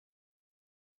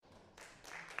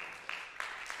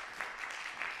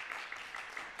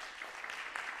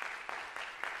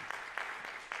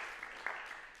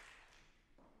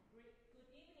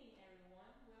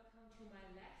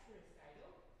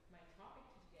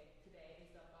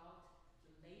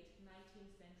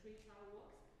19th century cello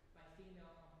works by female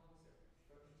composer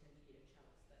for intermediate cello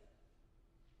study.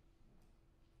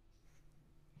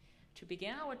 To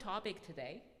begin our topic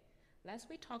today, let's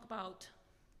talk about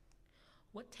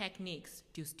what techniques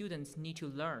do students need to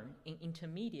learn in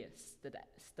intermediate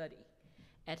study.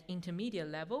 At intermediate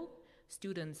level,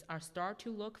 students are start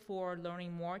to look for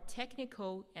learning more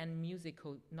technical and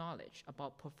musical knowledge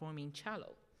about performing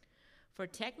cello. For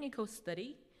technical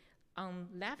study, on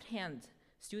left hand,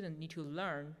 students need to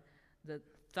learn the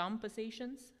thumb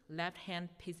positions, left hand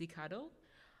pizzicato,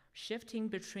 shifting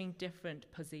between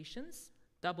different positions,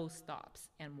 double stops,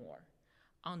 and more.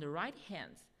 On the right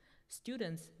hand,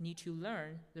 students need to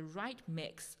learn the right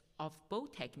mix of bow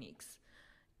techniques,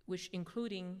 which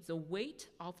including the weight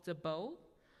of the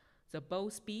bow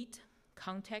speed,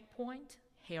 contact point,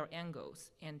 hair angles,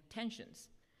 and tensions.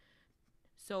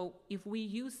 So if we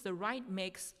use the right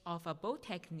mix of bow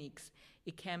techniques,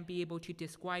 it can be able to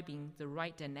describing the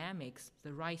right dynamics,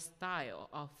 the right style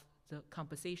of the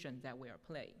composition that we are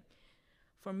playing.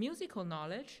 For musical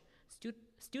knowledge,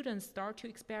 students start to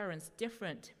experience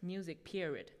different music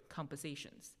period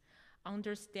compositions,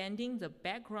 understanding the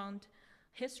background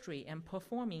history and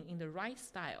performing in the right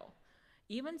style.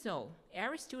 Even though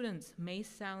every student may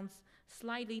sound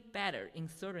slightly better in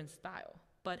certain style,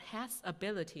 but has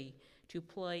ability to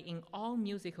play in all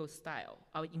musical style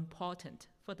are important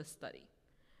for the study.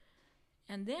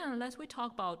 And then let's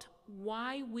talk about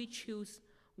why we choose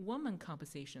woman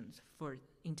compositions for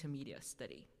intermediate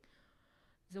study.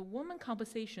 The woman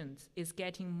compositions is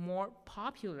getting more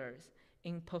popular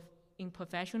in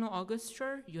professional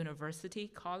orchestra,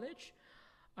 university, college.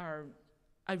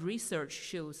 A research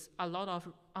shows a lot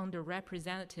of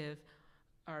underrepresented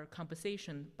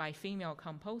composition by female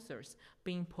composers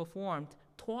being performed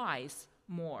twice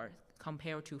more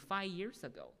compared to 5 years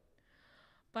ago.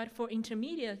 But for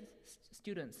intermediate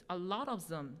students, a lot of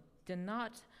them did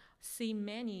not see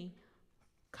many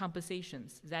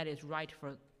compositions that is right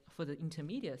for the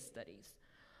intermediate studies,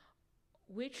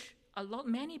 which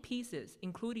many pieces,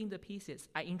 including the pieces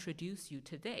I introduced you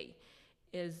today,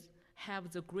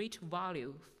 have the great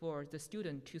value for the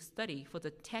student to study for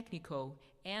the technical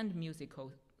and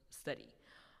musical study.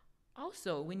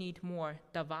 Also, we need more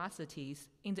diversities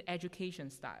in the education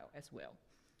style as well,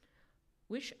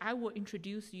 which I will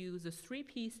introduce you the 3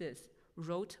 pieces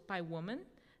wrote by women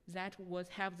that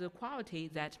have the quality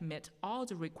that met all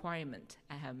the requirements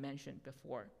I have mentioned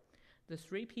before. The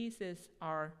 3 pieces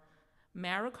are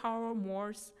Mary Carl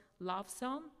Moore's Love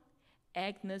Song,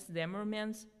 Agnes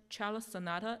Zimmermann's Cello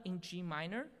Sonata in G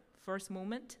minor, first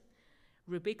movement,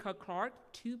 Rebecca Clarke,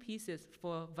 2 pieces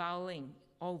for violin,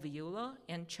 or viola,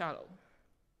 and cello.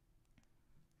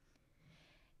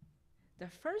 The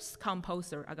first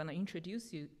composer I'm going to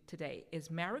introduce you today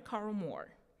is Mary Carl Moore.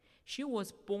 She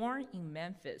was born in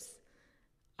Memphis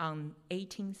in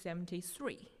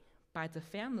 1873, but the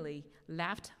family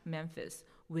left Memphis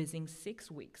within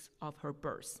 6 weeks of her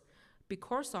birth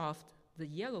because of the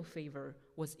yellow fever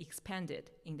was expanded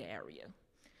in the area.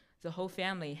 The whole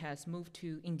family has moved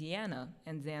to Indiana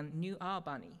and then New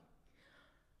Albany.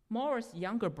 Moore's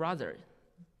younger brother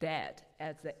died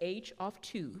at the age of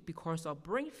 2 because of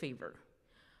brain fever.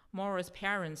 Moore's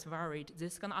parents worried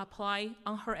this is going to apply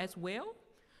on her as well,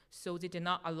 so they did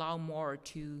not allow Moore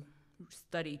to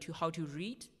study how to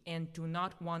read and do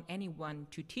not want anyone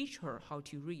to teach her how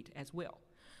to read as well.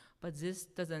 But this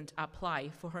doesn't apply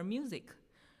for her music.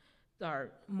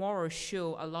 Moore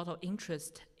showed a lot of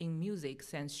interest in music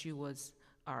since she was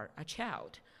a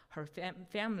child. Her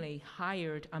family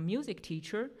hired a music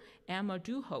teacher, Emma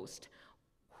Duhost,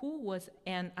 who was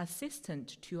an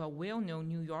assistant to a well-known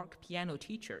New York piano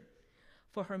teacher.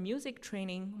 For her music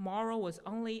training, Moore was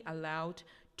only allowed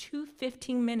 2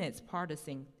 15-minute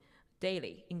practicing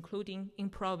daily, including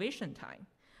improvisation time.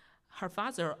 Her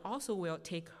father also will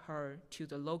take her to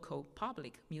the local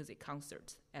public music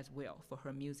concerts as well for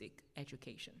her music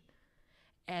education.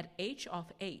 At age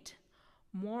of 8,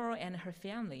 Moore and her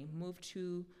family moved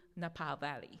to Napa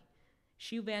Valley.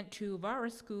 She went to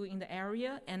various schools in the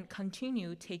area and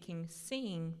continued taking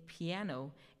singing,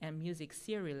 piano, and music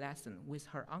theory lessons with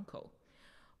her uncle,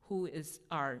 who is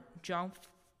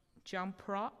John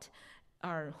Pratt,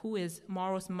 who is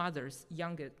Moore's mother's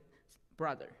youngest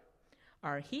brother.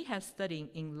 He has studied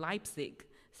in Leipzig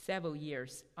several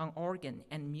years on organ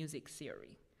and music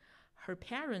theory. Her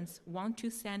parents want to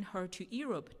send her to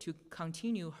Europe to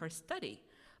continue her study,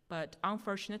 but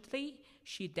unfortunately,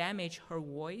 she damaged her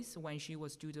voice when she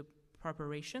was doing the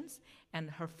preparations, and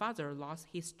her father lost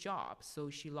his job, so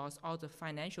she lost all the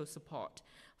financial support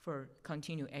for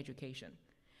continued education.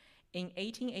 In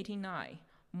 1889,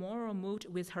 Mora moved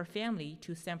with her family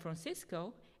to San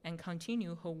Francisco and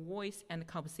continued her voice and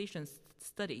composition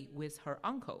study with her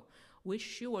uncle, which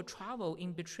she would travel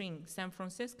in between San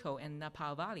Francisco and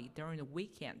Napa Valley during the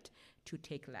weekend to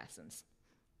take lessons.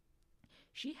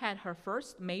 She had her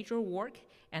first major work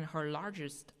and her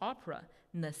largest opera,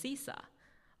 Narcissa,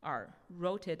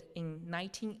 wrote it in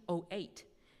 1908.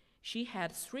 She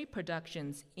had 3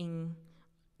 productions in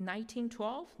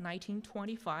 1912,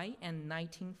 1925, and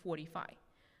 1945.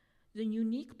 The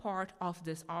unique part of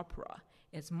this opera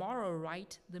is Mora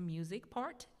write the music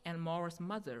part and Mora's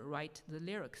mother write the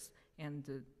lyrics and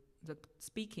the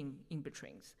speaking in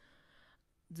betweens.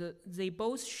 They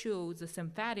both show the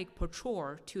sympathetic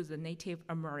portrayal to the Native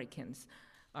Americans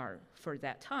for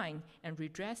that time and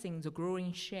redressing the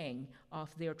growing shame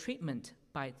of their treatment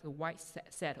by the white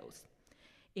settlers.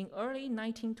 In early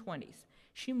 1920s,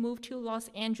 she moved to Los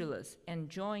Angeles and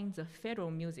joined the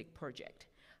Federal Music Project.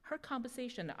 Her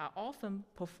compositions are often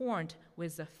performed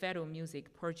with the Federal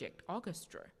Music Project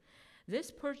Orchestra.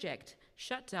 This project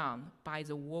shut down by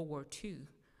the World War II.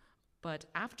 But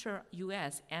after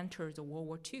U.S. entered the World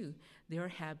War II, there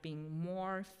have been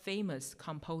more famous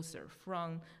composers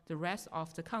from the rest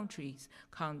of the countries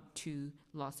come to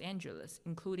Los Angeles,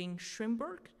 including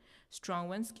Schoenberg,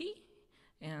 Stravinsky,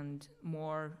 and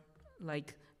more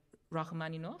like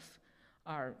Rachmaninoff.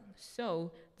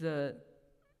 So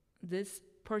this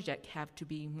project have to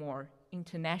be more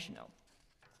international.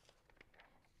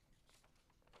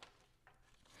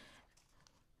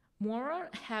 Mora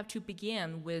had to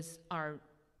begin with our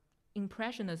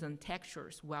impressionism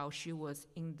textures while she was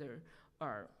in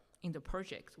the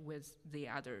project with the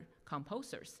other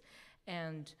composers,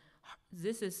 and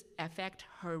this is affect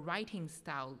her writing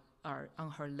style on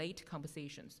her late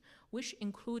compositions, which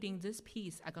including this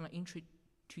piece I'm gonna introduce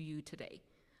to you today,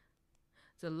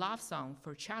 the Love Song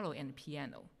for Cello and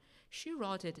Piano. She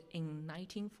wrote it in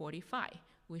 1945,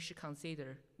 which she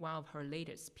considered one of her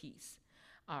latest pieces.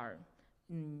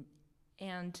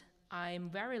 And I'm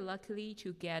very lucky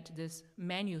to get this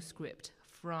manuscript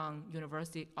from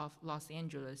University of Los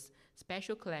Angeles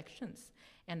Special Collections.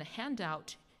 And the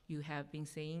handout you have been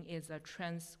seeing is a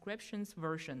transcriptions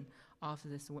version of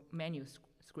this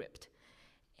manuscript.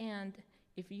 And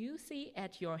if you see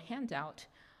at your handout,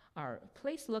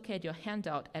 please look at your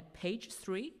handout at page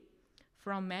 3,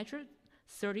 from measure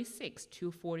 36 to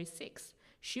 46.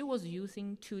 She was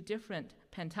using 2 different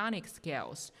pentatonic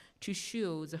scales to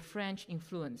show the French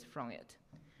influence from it.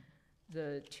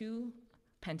 The 2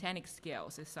 pentatonic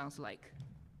scales, it sounds like.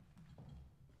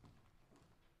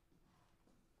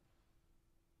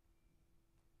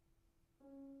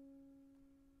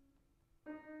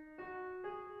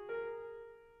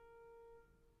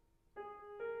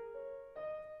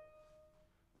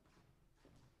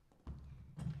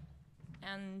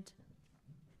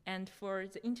 And for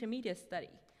the intermediate study,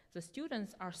 the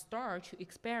students are starting to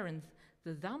experience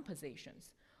the thumb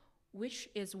positions, which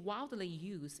is widely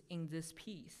used in this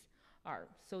piece.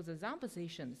 So the thumb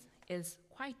positions is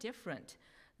quite different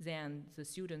than the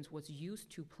students was used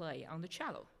to play on the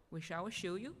cello, which I will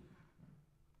show you.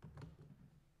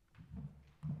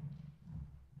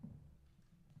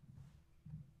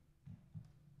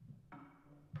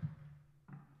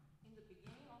 In the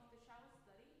beginning of the cello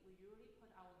study, we usually put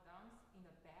our thumbs in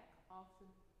the back of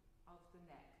the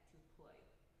neck to play.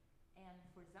 And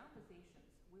for thumb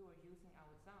positions, we were using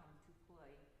our thumb to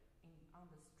play on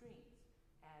the strings,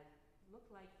 and look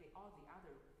like all the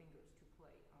other fingers to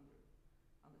play on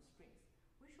the strings,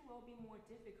 which will be more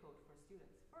difficult for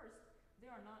students. First,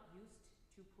 they are not used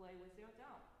to play with their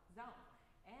thumb,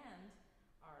 and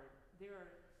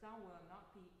their thumb will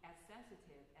not be as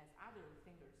sensitive as other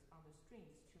fingers on the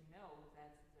strings to know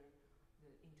that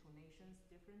the intonations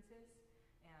differences,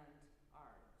 and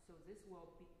so this will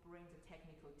bring the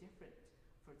technical difference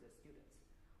for the students.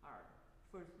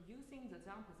 For using the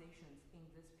thumb positions in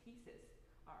these pieces,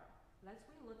 let's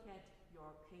look at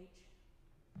your page.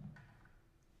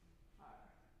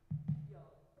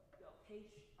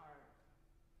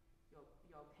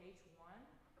 Your page 1,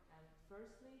 and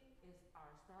firstly is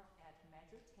start at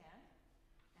measure 10,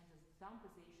 and the thumb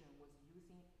position was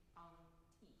using on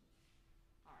E,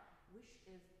 which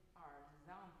is our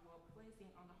thumb we're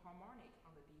placing on the harmonic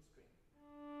on the D string.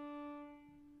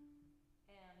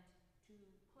 And to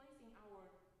placing our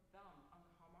thumb on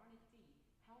the harmonic D,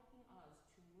 helping us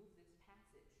to move this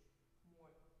passage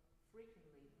more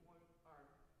frequently,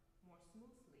 more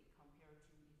smoothly compared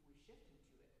to if we shift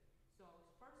into it. So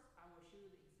first, I will show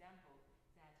you the example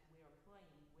that we are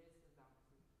playing with the thumb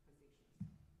positions.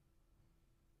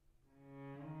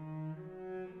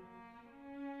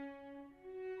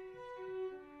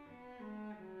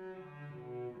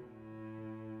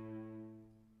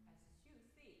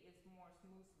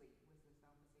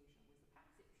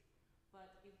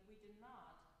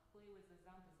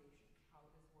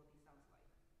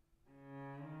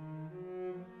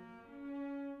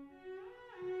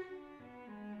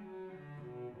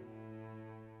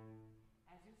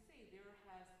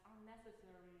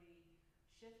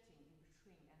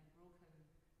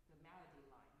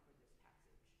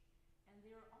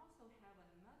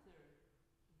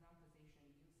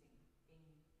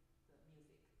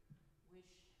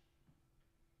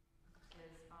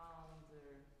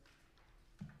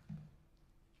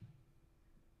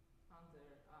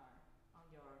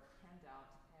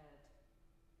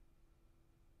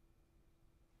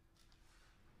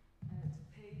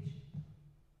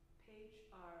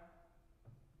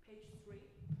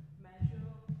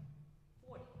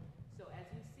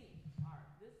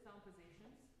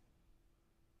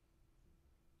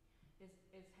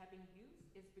 been used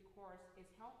is because it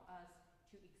helps us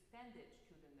to extend it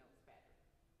to the notes better.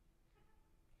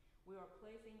 We are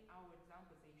placing our down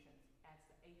positions at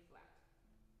the A flat.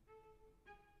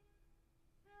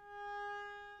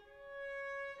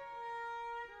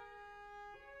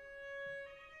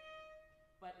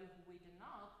 But if we do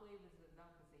not play with the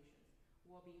down positions, it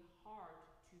will be hard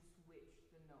to switch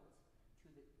the notes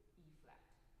to the E flat.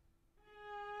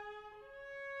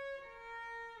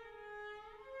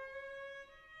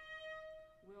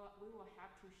 We will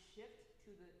have to shift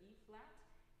to the E flat,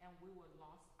 and we will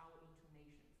lose our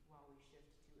intonations while we shift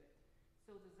to it.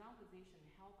 So the down position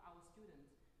help our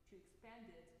students to expand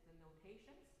it, the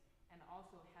notations, and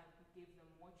also give them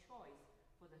more choice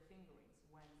for the fingerings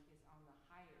when it's on the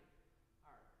higher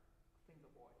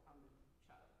fingerboard on the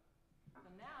cello. So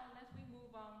now let's we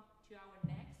move on to our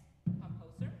next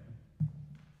composer,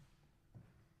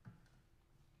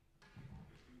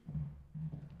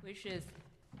 which is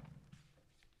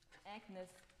Agnes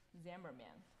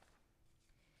Zimmermann.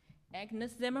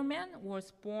 Agnes Zimmermann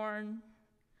was born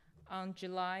on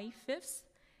July 5th,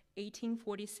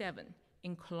 1847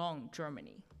 in Cologne,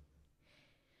 Germany.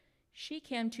 She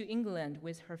came to England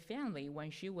with her family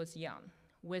when she was young.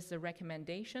 With the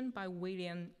recommendation by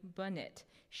William Burnett,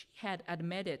 she had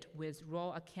admitted with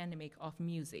Royal Academy of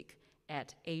Music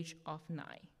at age of 9.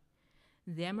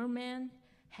 Zimmermann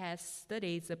has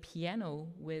studied the piano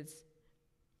with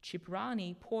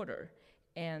Cipriani Porter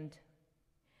and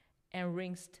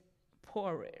Ernst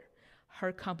Poirier.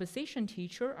 Her composition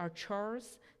teachers are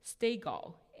Charles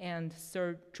Stegall and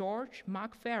Sir George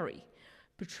McFerry.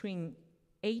 Between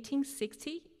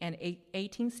 1860 and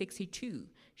 1862,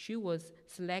 she was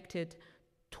selected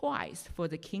twice for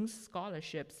the King's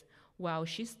Scholarships. While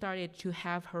she started to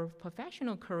have her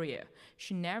professional career,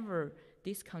 she never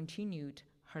discontinued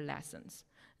her lessons.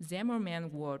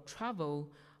 Zimmermann will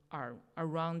travel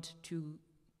around to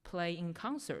play in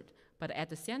concert, but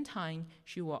at the same time,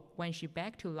 when she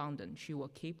back to London, she will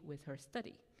keep with her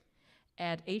study.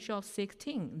 At age of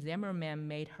 16, Zimmermann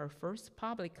made her first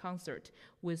public concert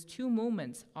with 2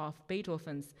 movements of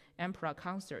Beethoven's Emperor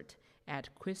Concert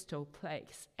at Crystal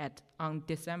Palace on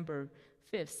December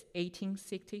 5th,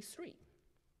 1863.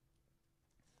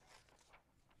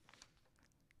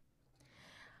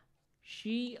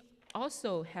 She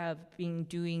also have been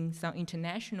doing some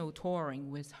international touring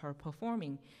with her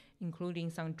performing, including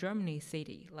some Germany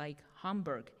city like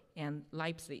Hamburg and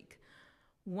Leipzig.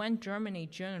 When Germany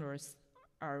journalists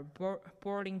are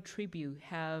Berlin Tribune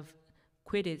have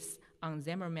critics on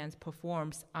Zimmermann's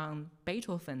performance on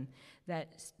Beethoven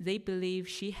that they believe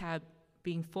she had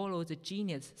been followed the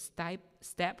genius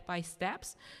step by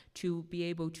steps to be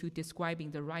able to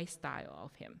describing the right style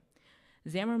of him.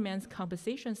 Zimmermann's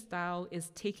composition style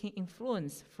is taking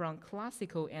influence from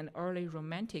classical and early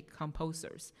romantic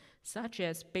composers, such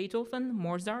as Beethoven,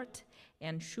 Mozart,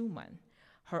 and Schumann.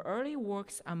 Her early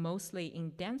works are mostly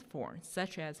in dance form,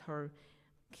 such as her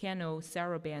piano,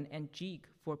 saraband, and jig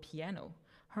for piano.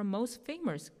 Her most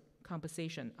famous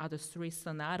compositions are the 3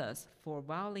 sonatas for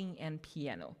violin and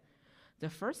piano. The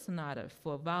first sonata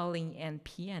for violin and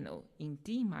piano in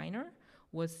D minor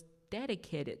was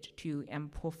dedicated to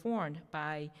and performed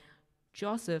by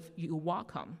Joseph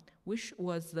Joachim, which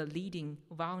was the leading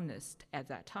violinist at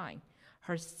that time.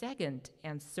 Her second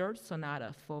and third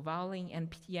sonata for violin and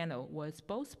piano was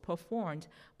both performed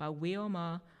by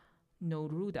Wilma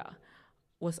Neruda,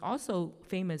 was also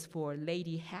famous for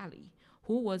Lady Haley,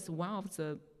 who was one of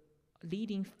the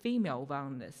leading female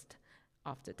violinists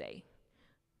of the day.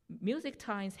 Music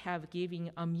Times have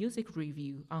given a music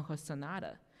review on her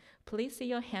sonata. Please see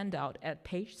your handout at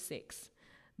page 6.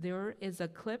 There is a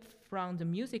clip from the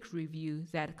music review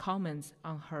that comments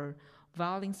on her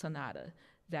violin sonata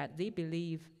that they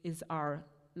believe is our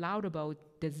laudable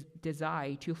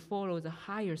desire to follow the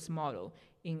highest model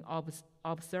in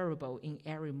observable in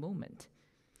every movement.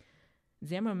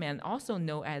 Zimmermann also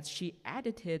known as she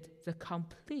edited the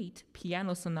complete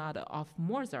piano sonata of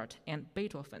Mozart and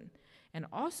Beethoven, and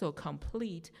also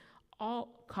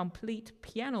all complete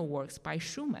piano works by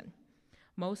Schumann.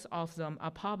 Most of them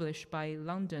are published by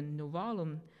London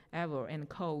Nouvelle Ever and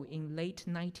Co. in late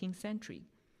 19th century.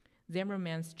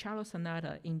 Zimmermann's cello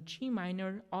sonata in G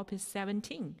minor, opus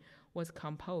 17, was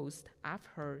composed after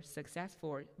her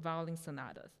successful violin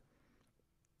sonatas.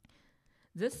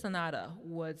 This sonata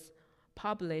was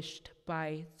published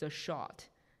by The Schott.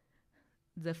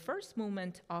 The first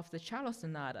movement of the cello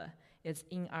sonata is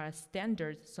in a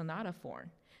standard sonata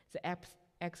form. The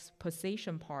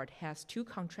exposition part has 2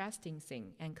 contrasting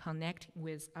things and connect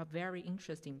with a very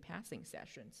interesting passing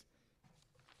sessions.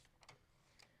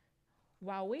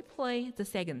 While we play the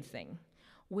second thing,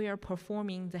 we are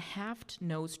performing the half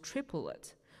notes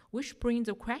triplet, which brings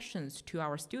the questions to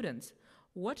our students,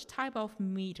 what type of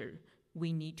meter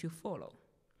we need to follow.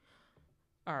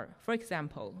 For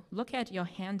example, look at your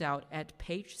handout at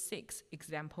page 6,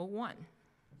 example 1.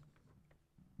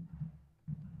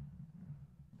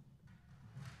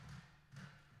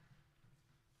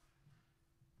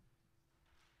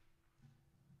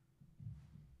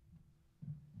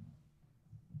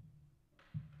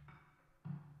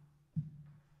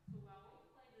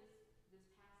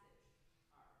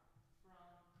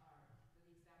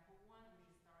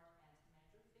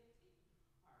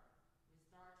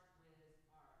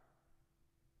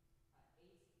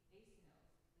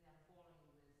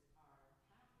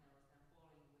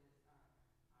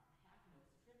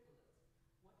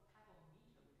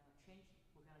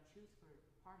 We're going to choose for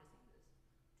practicing this,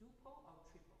 duple or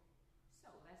triple.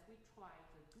 So let's try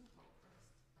the duple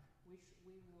first, which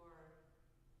we will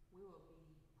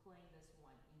be playing this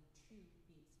one in 2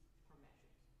 beats per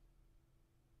measure.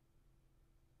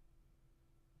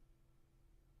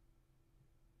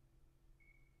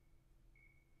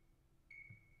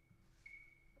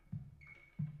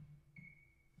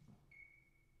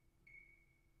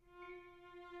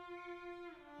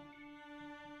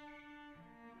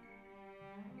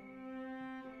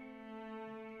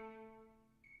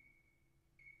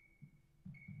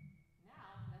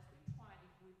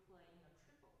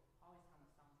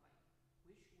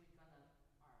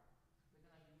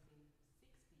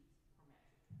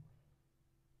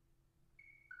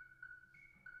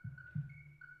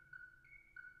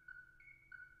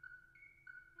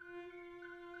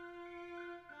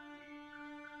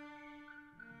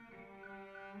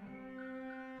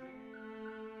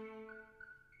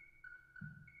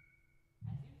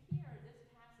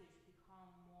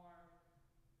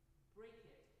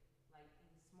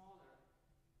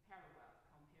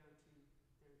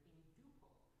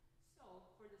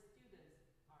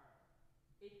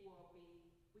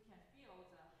 We can feel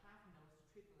the half notes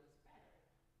triplets better,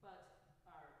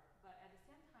 but at the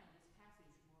same time, this passage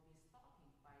will be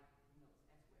stopping by the notes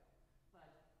as well. But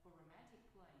for romantic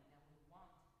playing, then we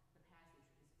want the passage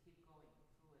is keep going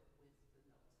through it with the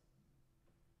notes.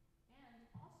 And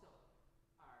also,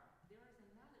 there is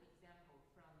another example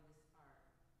from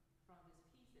these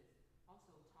pieces.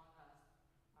 Also taught us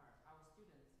our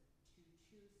students to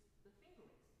choose the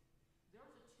fingerings. There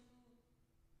are 2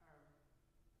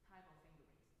 type of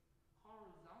fingerings,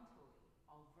 horizontally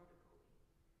or vertically.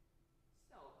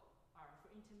 So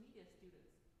for intermediate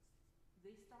students,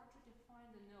 they start to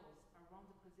define the notes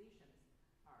around the positions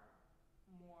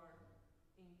more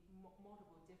in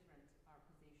multiple different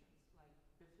positions. Like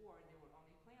before, they were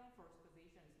only playing on first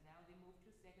positions. Now they move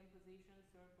to second position,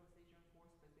 third position,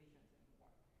 fourth positions, and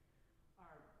more.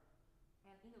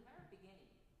 And in the very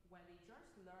beginning, when they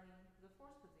just learning the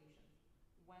first position,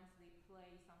 once they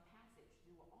play some passage,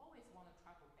 they will always want to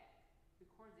travel back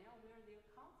because they are where they're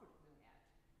comfortable at.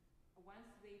 Once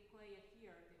they play it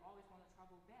here, they always want to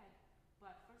travel back.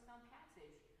 But for some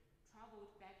passage,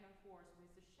 traveled back and forth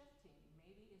with the shifting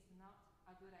maybe is not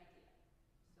a good idea.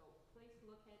 So please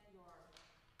look at your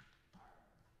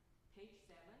page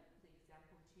 7, the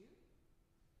example 2.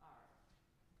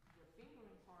 The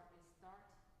fingering part is start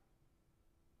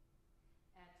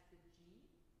at the G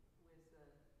with the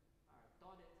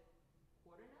dotted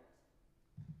quarter note.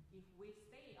 If we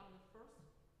stay on the fourth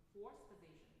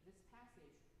position, this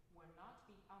passage will not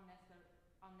be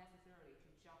unnecessarily to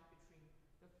jump between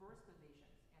the first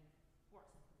positions and fourth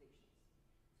positions.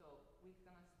 So we're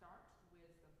going to start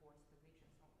with the fourth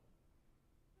positions only.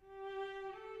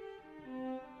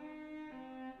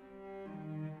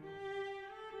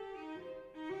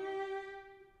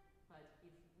 But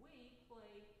if we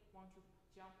want to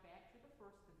jump back to the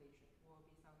first position, it will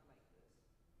be something like this.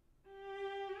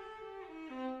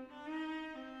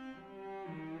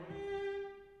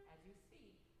 As you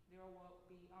see, there will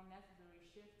be unnecessary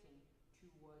shifting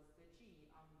towards the G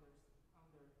under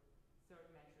third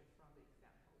measure from the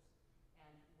examples,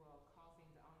 and will causing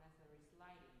the unnecessary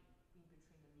sliding in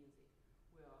between the music.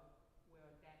 Will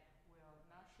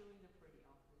not showing the pretty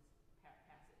of this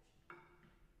passage.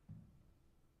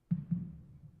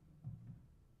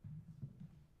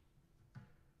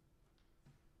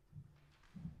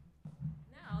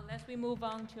 Now let's move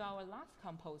on to our last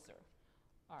composer,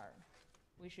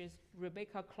 which is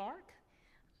Rebecca Clarke.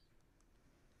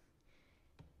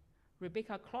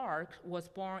 Rebecca Clarke was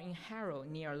born in Harrow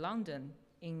near London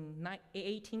in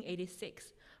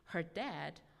 1886. Her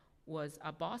dad was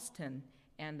a Boston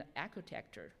and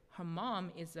architect. Her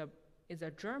mom is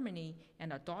a Germany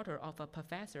and a daughter of a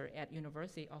professor at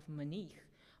University of Munich.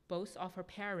 Both of her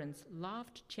parents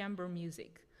loved chamber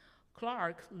music.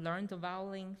 Clarke learned the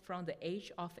violin from the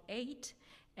age of 8,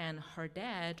 and her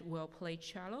dad will play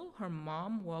cello, her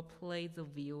mom will play the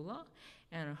viola,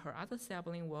 and her other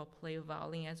sibling will play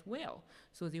violin as well.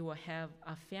 So they will have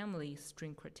a family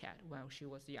string quartet while she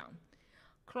was young.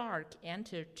 Clarke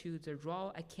entered to the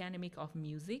Royal Academy of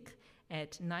Music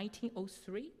at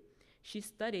 1903. She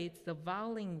studied the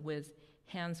violin with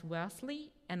Hans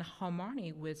Wesley and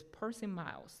harmony with Percy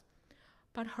Miles.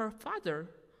 But her father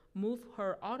moved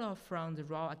her out from the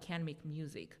Royal Academy of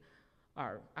Music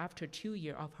after 2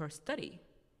 years of her study.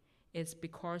 It's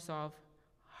because of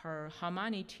her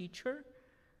harmony teacher,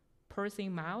 Percy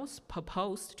Miles,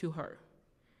 proposed to her.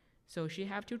 So she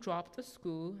had to drop the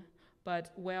school,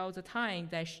 but while the time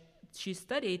that she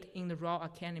studied in the Royal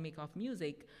Academy of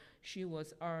Music, she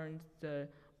was earned the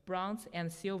bronze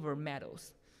and silver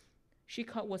medals. She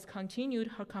was continued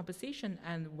her composition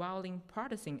and violin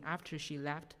practicing after she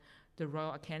left the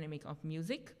Royal Academy of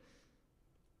Music.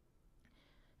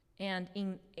 And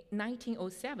in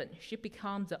 1907, she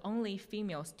became the only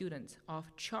female student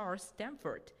of Charles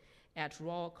Stanford at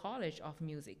Royal College of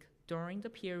Music during the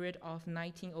period of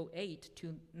 1908 to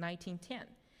 1910.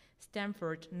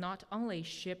 Stanford not only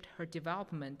shaped her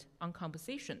development on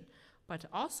composition, but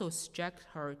also struck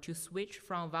her to switch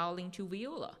from violin to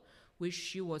viola, which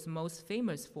she was most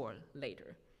famous for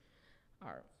later.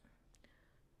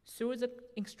 Through the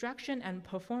instruction and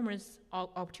performance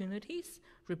opportunities,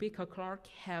 Rebecca Clarke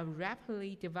have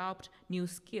rapidly developed new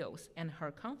skills, and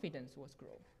her confidence was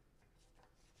grown.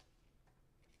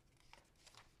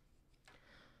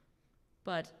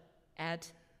 But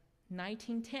at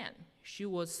 1910, she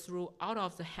was thrown out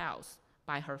of the house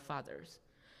by her fathers.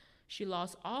 She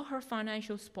lost all her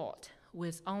financial support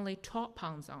with only 12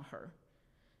 pounds on her.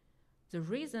 The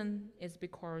reason is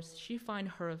because she found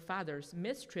her father's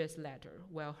mistress letter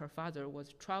while her father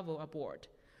was travel abroad.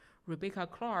 Rebecca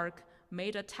Clarke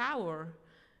made a tower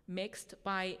mixed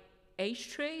by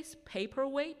ashtrays,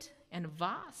 paperweight, and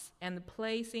vase, and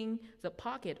placing the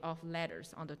pocket of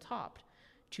letters on the top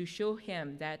to show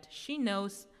him that she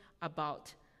knows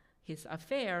about his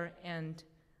affair and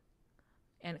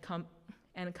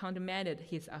condemned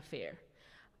his affair.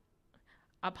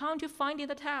 Upon to finding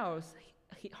the towels,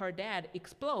 her dad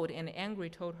exploded and angry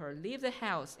told her, "Leave the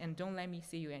house and don't let me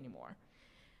see you anymore."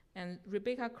 And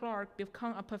Rebecca Clarke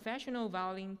became a professional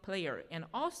violin player and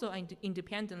also an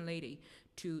independent lady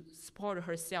to support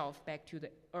herself back to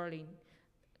the early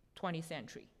 20th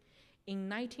century. In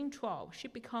 1912, she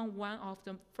became one of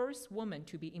the first women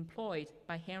to be employed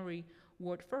by Henry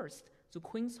Ward I, the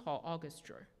Queen's Hall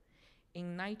Orchestra.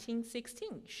 In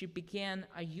 1916, she began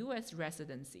a U.S.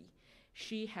 residency.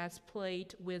 She has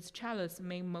played with cellist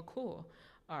May McCool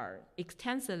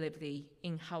extensively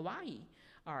in Hawaii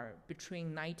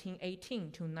between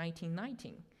 1918 to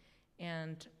 1919,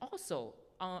 and also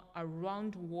on a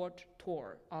round world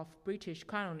tour of British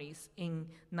colonies in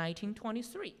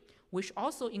 1923, which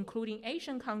also including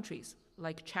Asian countries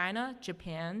like China,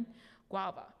 Japan,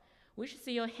 Guava, which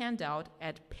see a handout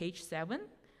at page 7.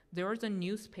 There is a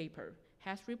newspaper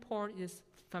has reported this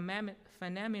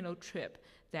phenomenal trip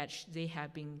that they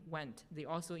have been went. They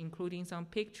also including some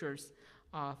pictures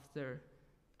of the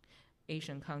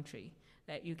Asian country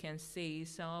that you can see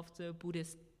some of the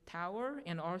Buddhist tower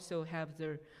and also have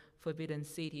the Forbidden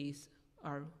Cities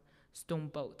or stone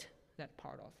boat, that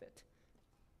part of it.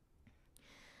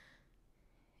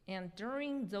 And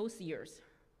during those years,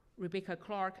 Rebecca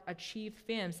Clarke achieved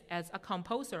fame as a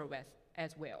composer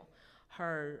as well.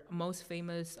 Her most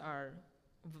famous are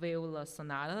Viola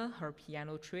Sonata, her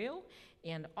piano trio,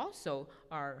 and also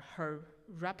her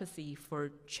Rhapsody for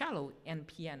cello and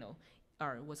piano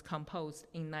was composed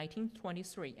in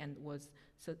 1923 and was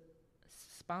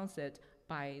sponsored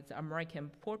by the American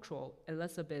Portugal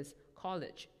Elizabeth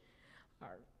College.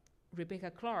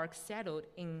 Rebecca Clarke settled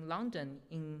in London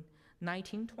in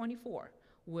 1924,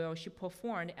 where she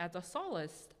performed as a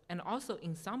soloist and also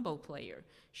ensemble player.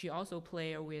 She also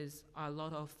played with a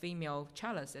lot of female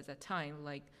cellists at that time,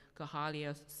 like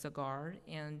Gahalia Sagar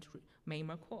and May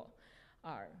McCool.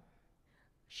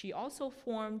 She also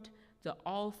formed the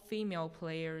all-female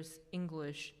players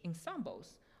English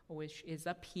ensembles, which is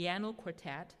a piano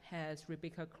quartet, has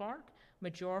Rebecca Clarke,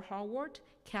 Major Howard,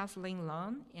 Kathleen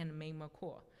Long, and May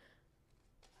McCool.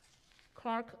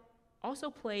 Clarke also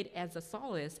played as a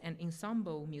soloist and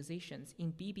ensemble musicians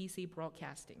in BBC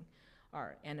broadcasting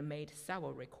and made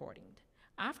several recordings.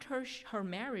 After her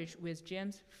marriage with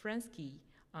James Fransky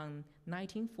in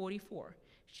 1944,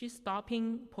 she stopped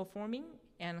performing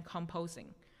and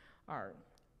composing.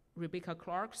 Rebecca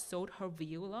Clarke sold her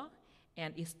viola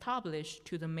and established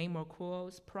to the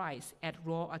Mercur's Prize at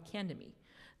Royal Academy.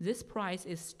 This prize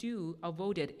is still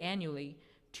awarded annually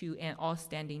to an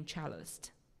outstanding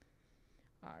cellist.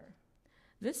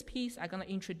 This piece I'm going to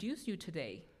introduce you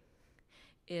today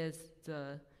is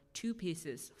the two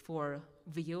pieces for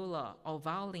viola or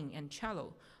violin and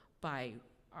cello by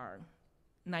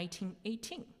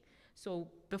 1918. So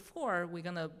before we're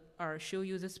going to show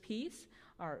you this piece,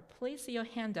 place your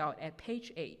handout at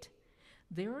page 8.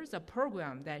 There is a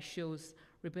program that shows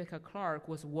Rebecca Clarke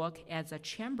was working as a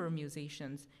chamber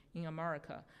musician in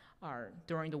America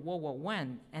during the World War I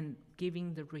and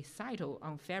giving the recital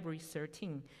on February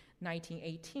 13,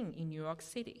 1918 in New York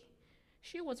City.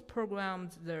 She was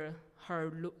programmed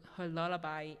her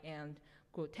lullaby and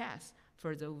grotesque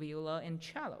for the viola and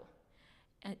cello.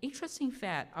 An interesting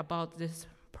fact about this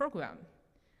program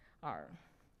are,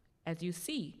 as you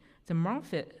see, the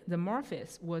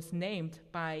Morphis was named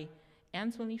by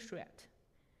Anthony Schwett.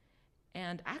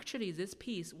 And actually, this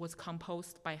piece was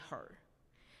composed by her.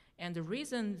 And the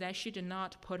reason that she did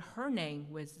not put her name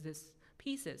with these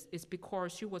pieces is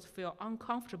because she was feel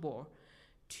uncomfortable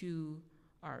to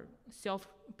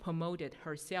self-promoted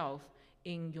herself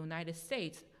in United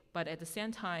States, but at the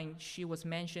same time, she was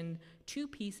mentioned two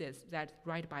pieces that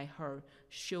write by her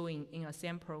showing in a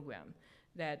same program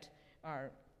that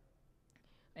are,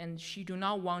 and she do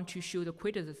not want to show the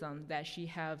criticism that she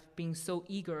have been so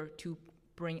eager to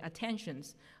bring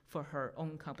attentions for her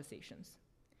own compositions.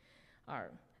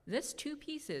 These two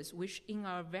pieces, which in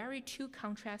a very two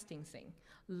contrasting thing,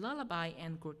 lullaby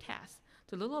and grotesque.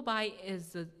 The lullaby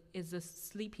is a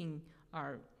sleeping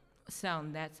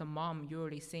sound that a mom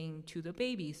usually sing to the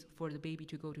babies for the baby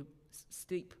to go to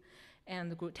sleep. And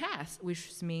the grotesque,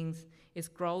 which means it's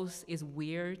gross, it's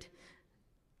weird,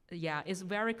 it's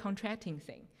very contrasting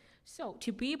thing. So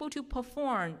to be able to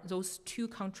perform those two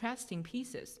contrasting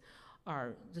pieces,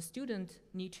 the student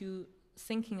need to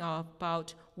thinking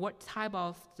about what type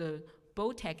of the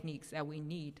bow techniques that we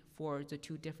need for the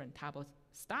two different type of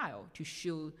style to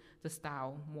show the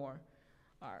style more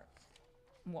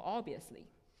obviously.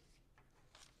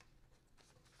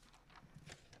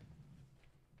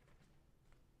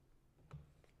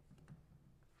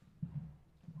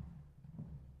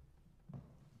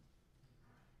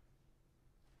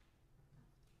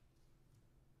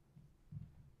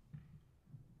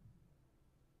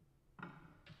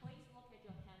 Please look at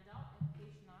your handout at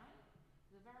page 9,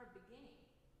 the very beginning.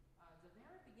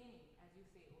 As you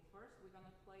see, well, first we're going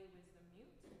to play with the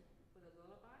mute for the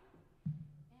lullaby.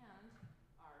 And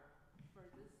for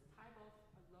this type of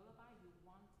lullaby, you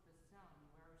want the sound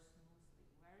very smoothly,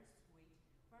 very sweet,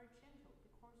 very gentle,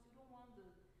 because you don't want the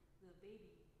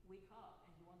baby wake up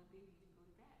and you want the baby to go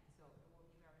to bed. So it will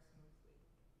be very smoothly.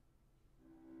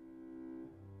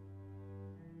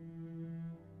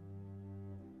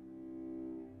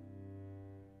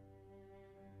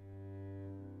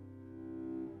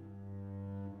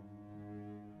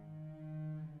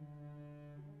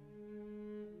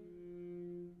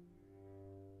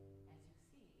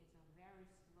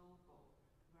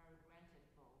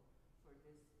 For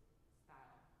this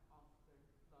style of the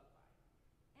lullaby.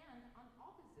 And on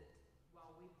opposite,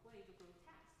 while we play the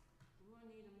grotesque, we will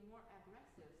need a more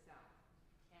aggressive sound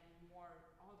and more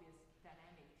obvious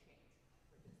dynamic change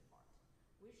for this part.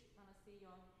 Which you're going to see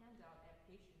your handout at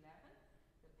page 11,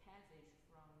 the passage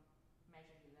from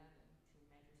measure 11 to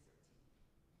measure 13.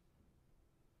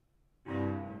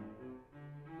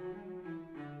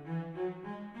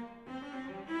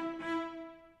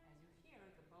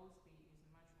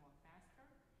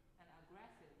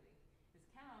 Aggressively.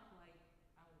 It's kind of like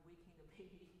I'm waking the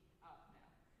baby up now.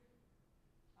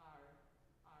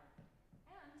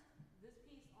 And this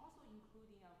piece also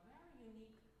including a very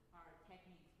unique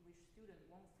technique which students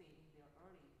won't see in their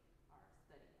early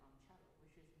study on cello,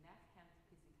 which is left hand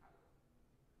pizzicato.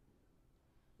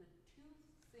 The two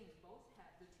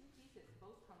pieces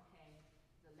both contain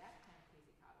the left hand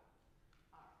pizzicato.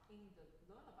 In the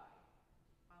lullaby,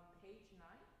 on page 9,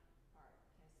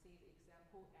 can see the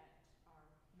example at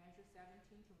measure 17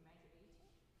 to measure 18.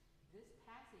 This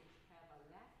passage have a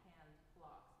left hand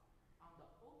pluck on the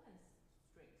open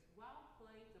strings while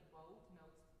play the bow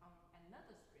notes on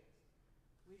another strings,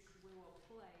 which we will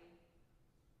play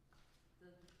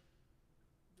the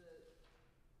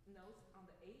notes on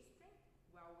the A string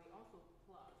while we also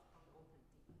pluck on the open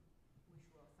D, which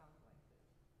will sound like this.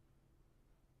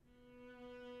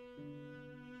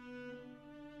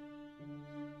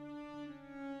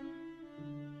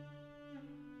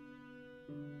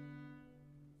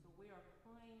 So we are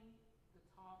playing the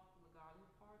top legato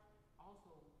part,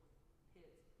 also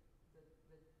hits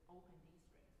the open D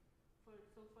strings.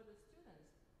 So for the students,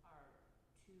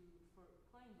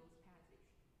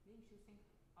 to think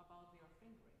about their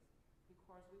fingerings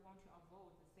because we want to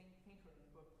avoid the same fingering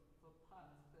for the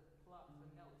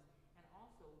notes, and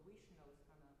also which notes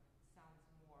gonna sound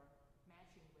more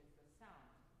matching with the sound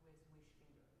with which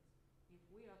fingerings. If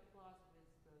we are plus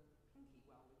with the pinky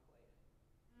while we play it,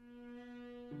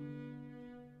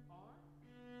 or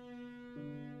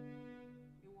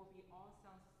it will be all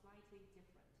sounds slightly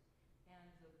different,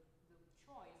 and the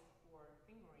choice for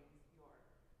fingering your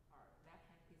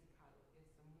left hand pizzicato is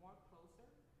more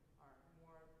closer or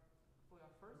more for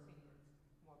your first fingers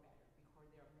more better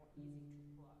because they are more easy to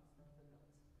plus the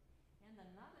notes. And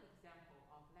another example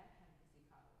of left hand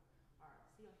pizzicato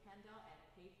see your handout at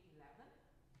page 11,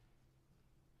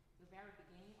 the very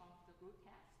beginning of the group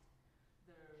text.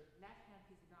 The left hand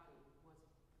pizzicato was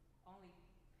only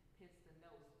hits the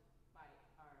notes by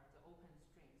the open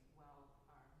strings while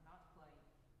not playing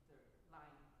the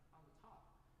line on the top.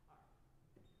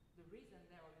 The reason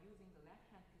that we're using the left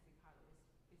hand pizzicato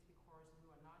is because we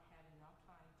are not having enough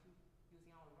time to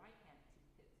using our right hand to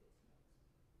hit those notes.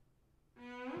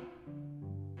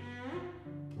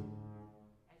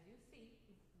 As you see,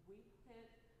 if we hit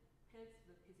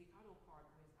the pizzicato part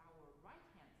with our right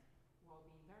hand, we'll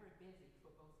be very busy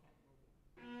for both hand moving.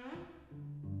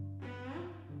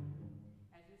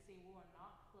 As you see, we will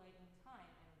not play in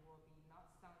time and will be not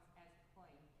sound as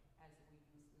clean as we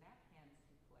use left hands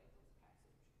to play those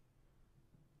passages.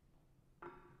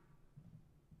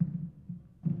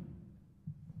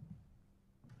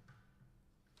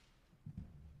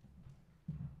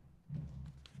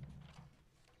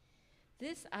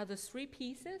 These are the three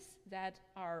pieces that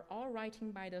are all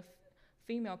written by the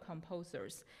female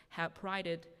composers, have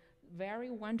provided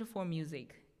very wonderful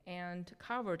music and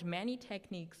covered many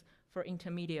techniques for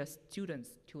intermediate students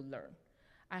to learn.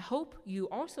 I hope you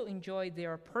also enjoy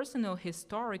their personal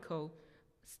historical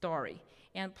story,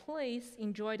 and please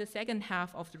enjoy the second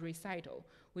half of the recital,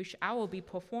 which I will be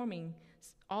performing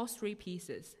all three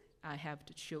pieces I have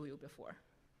to show you before.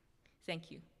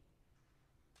 Thank you.